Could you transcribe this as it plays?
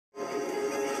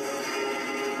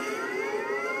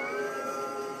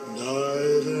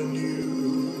died and you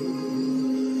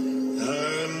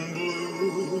and blue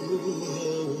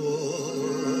Hawaii.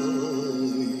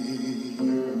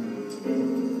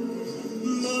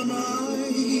 The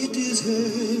night is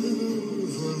heavenly,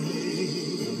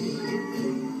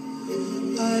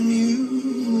 and you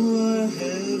are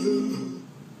heaven.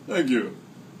 Thank you.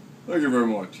 Thank you very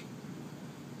much.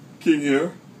 King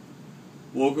here,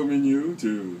 welcoming you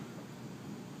to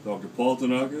Dr. Paul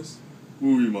Tanaka's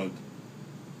Movie Month.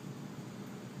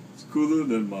 It's cooler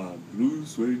than my blue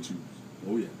suede shoes.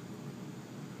 Oh yeah.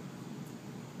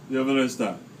 You have a nice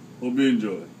time. Hope you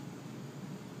enjoy.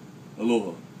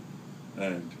 Aloha.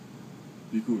 And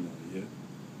be cool now, yeah?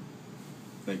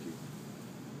 Thank you.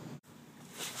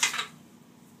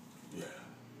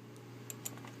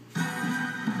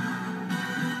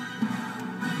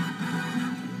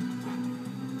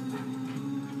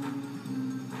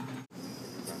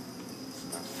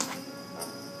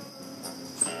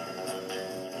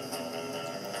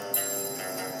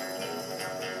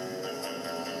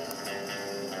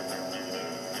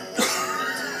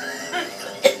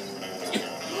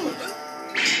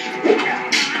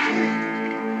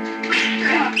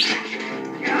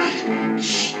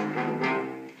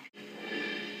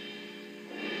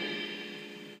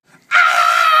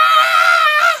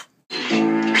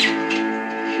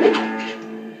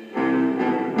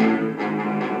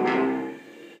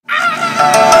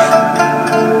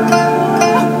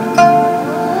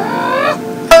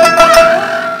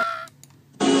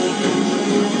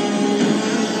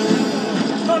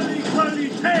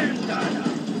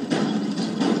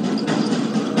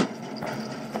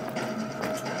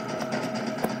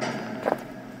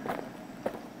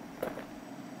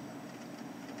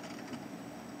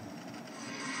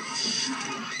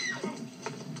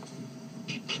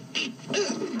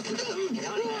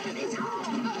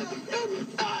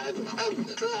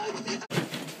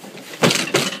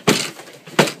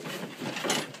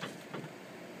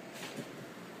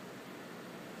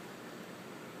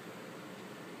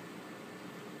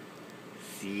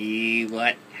 See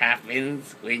what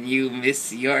happens when you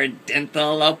miss your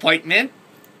dental appointment?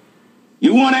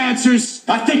 You want answers?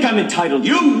 I think I'm entitled.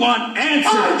 You want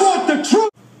answers? I want the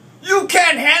truth! You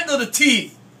can't handle the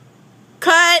teeth!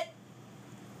 Cut!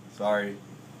 Sorry.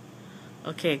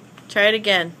 Okay, try it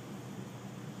again.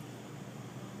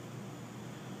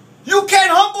 You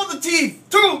can't humble the teeth!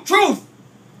 Truth!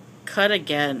 Cut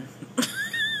again.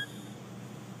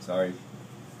 Sorry.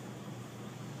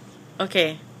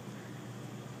 Okay.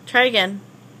 Try again.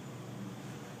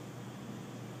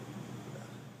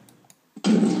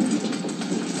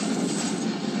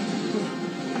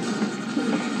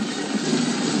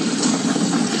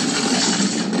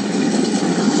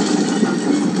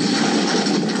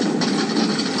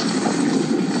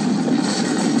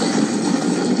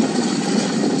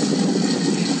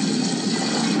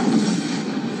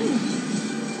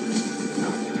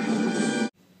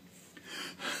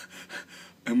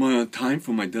 Am I on time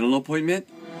for my dental appointment?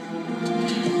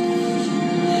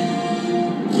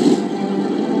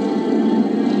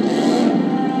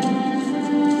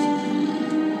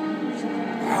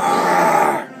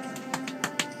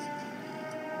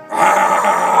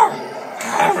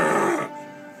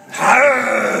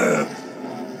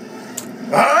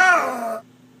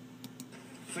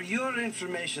 For your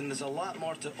information, there's a lot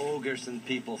more to ogres than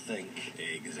people think.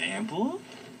 Example?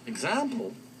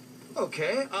 Example?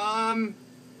 Okay,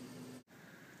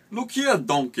 Look here,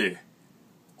 donkey.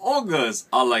 Ogres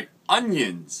are like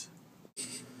onions.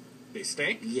 They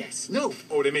stink? yes. No.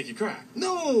 Oh, they make you cry?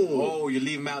 No! Oh, you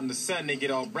leave them out in the sun, they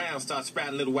get all brown, start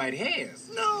sprouting little white hairs?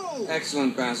 No!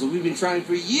 Excellent, Basil. We've been trying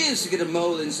for years to get a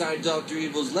mole inside Dr.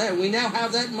 Evil's lair. We now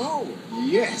have that mole.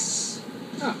 Yes.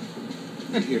 Ah,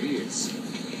 and here he is.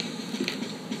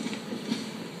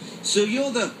 So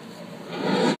you're the...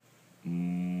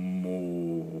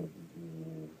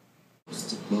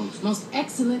 Most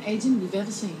excellent agent we've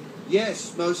ever seen.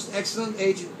 Yes, most excellent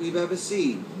agent we've ever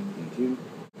seen. Thank you.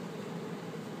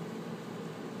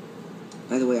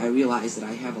 By the way, I realize that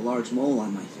I have a large mole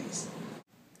on my face.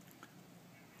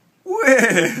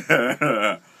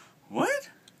 Where? What?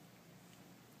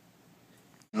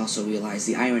 I also realize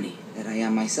the irony that I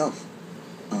am myself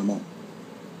a mole.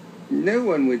 No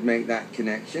one would make that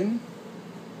connection.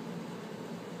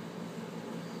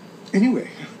 Anyway,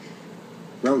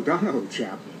 well done, old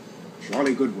chap.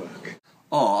 Jolly good work.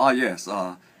 Oh, yes,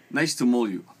 nice to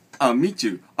meet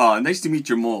you. Nice to meet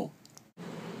your mole.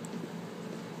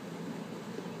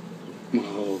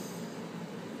 Mole.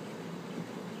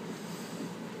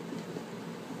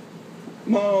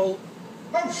 Mole.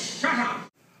 Oh, shut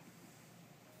up!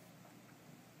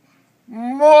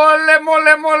 Mole!